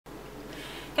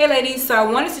Hey ladies, so I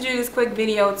wanted to do this quick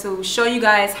video to show you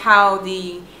guys how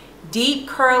the deep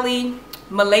curly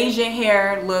Malaysian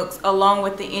hair looks along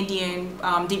with the Indian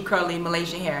deep curly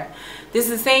Malaysian hair. This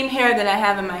is the same hair that I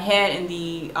have in my head in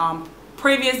the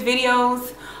previous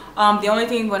videos. The only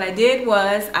thing what I did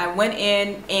was I went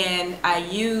in and I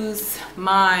used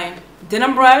my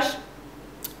denim brush.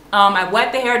 I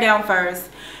wet the hair down first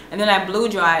and then I blow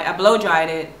dried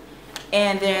it.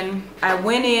 And then I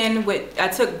went in with, I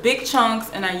took big chunks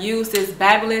and I used this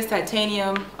Babyliss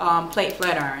titanium plate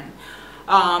flat iron.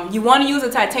 You want to use a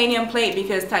titanium plate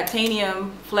because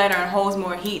titanium flat iron holds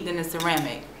more heat than the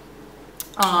ceramic.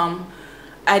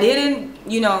 I didn't,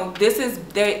 you know, this is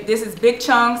big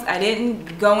chunks. I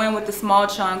didn't go in with the small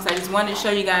chunks. I just wanted to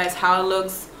show you guys how it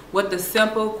looks with the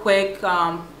simple, quick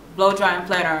blow drying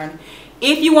flat iron.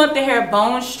 If you want the hair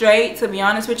bone straight, to be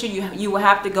honest with you, you will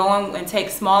have to go in and take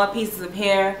smaller pieces of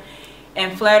hair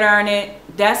and flat iron it.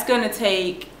 That's going to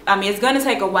take, I mean, it's going to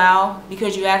take a while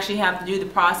because you actually have to do the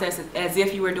process as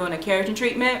if you were doing a keratin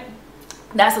treatment.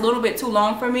 That's a little bit too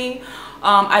long for me.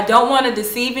 I don't want to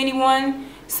deceive anyone,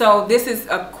 so this is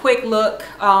a quick look.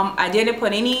 I didn't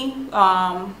put a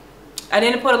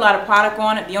lot of product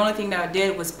on it. The only thing that I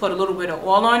did was put a little bit of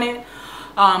oil on it.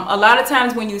 A lot of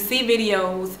times when you see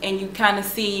videos and you kind of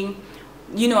see,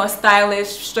 you know, a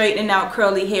stylist straightening out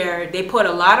curly hair, they put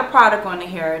a lot of product on the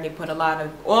hair. They put a lot of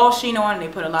oil sheen on it. They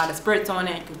put a lot of spritz on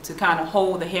it to kind of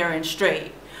hold the hair in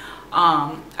straight.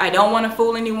 I don't want to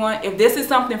fool anyone. If this is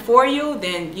something for you,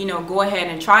 then, you know, go ahead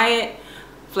and try it.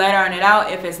 Flat iron it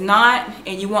out. If it's not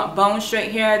and you want bone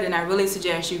straight hair, then I really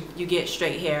suggest you get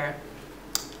straight hair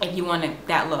if you want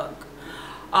that look.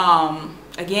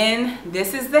 Again,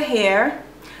 this is the hair.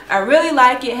 I really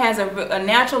like it. It has a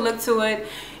natural look to it.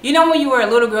 You know when you were a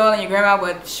little girl and your grandma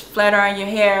would flat iron your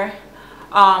hair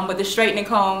with the straightening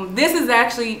comb? This is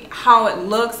actually how it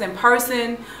looks in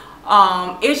person.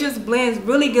 It just blends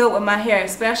really good with my hair,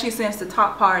 especially since the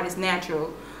top part is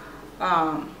natural.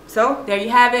 So there you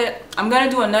have it. I'm going to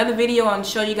do another video and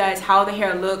show you guys how the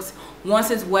hair looks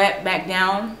once it's wet back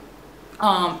down.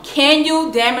 Can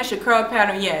you damage the curl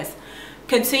pattern? Yes.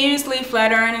 Continuously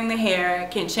flat ironing the hair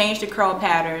can change the curl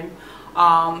pattern,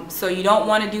 so you don't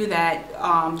want to do that.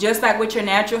 Just like with your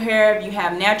natural hair, if you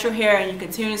have natural hair and you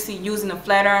continuously using a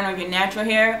flat iron on your natural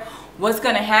hair, what's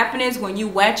going to happen is when you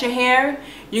wet your hair,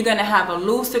 you're going to have a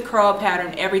looser curl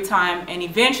pattern every time, and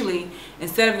eventually,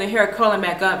 instead of the hair curling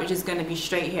back up, it's just going to be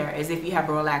straight hair as if you have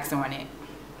a relaxer on it.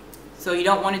 So you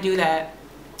don't want to do that.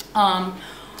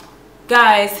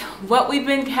 Guys, what we've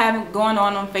been having going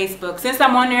on Facebook, since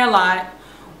I'm on there a lot,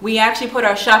 we actually put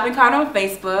our shopping cart on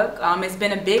Facebook. It's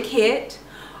been a big hit.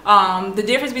 The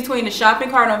difference between the shopping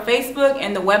cart on Facebook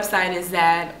and the website is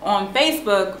that on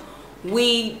Facebook,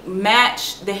 we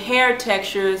match the hair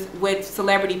textures with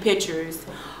celebrity pictures.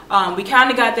 We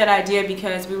kind of got that idea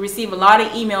because we receive a lot of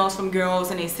emails from girls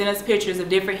and they send us pictures of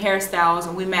different hairstyles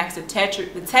and we match the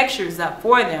textures up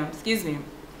for them, excuse me.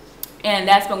 And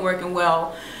that's been working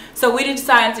well. So we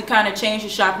decided to kind of change the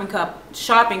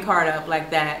shopping cart up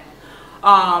like that.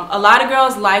 A lot of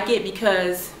girls like it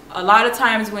because a lot of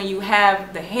times when you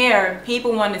have the hair,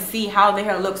 people want to see how the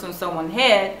hair looks on someone's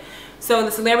head. So the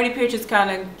celebrity pictures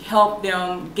kind of help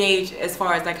them gauge as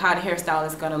far as like how the hairstyle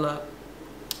is going to look.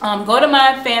 Go to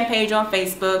my fan page on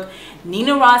Facebook,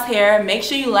 Nina Ross Hair. Make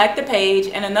sure you like the page.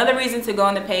 And another reason to go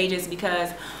on the page is because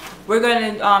we're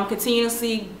going to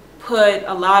continuously put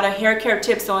a lot of hair care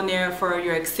tips on there for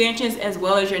your extensions as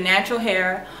well as your natural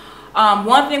hair.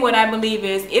 One thing what I believe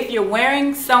is if you're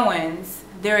wearing sew-ins,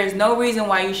 there is no reason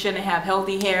why you shouldn't have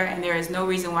healthy hair and there is no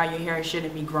reason why your hair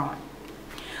shouldn't be growing.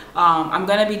 I'm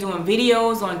going to be doing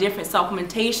videos on different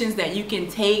supplementations that you can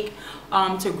take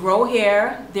to grow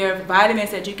hair. There are vitamins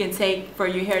that you can take for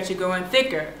your hair to grow in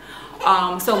thicker.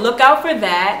 So look out for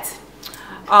that.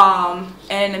 And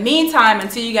in the meantime,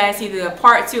 until you guys see the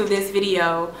part 2 of this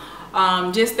video,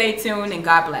 just stay tuned and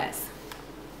God bless.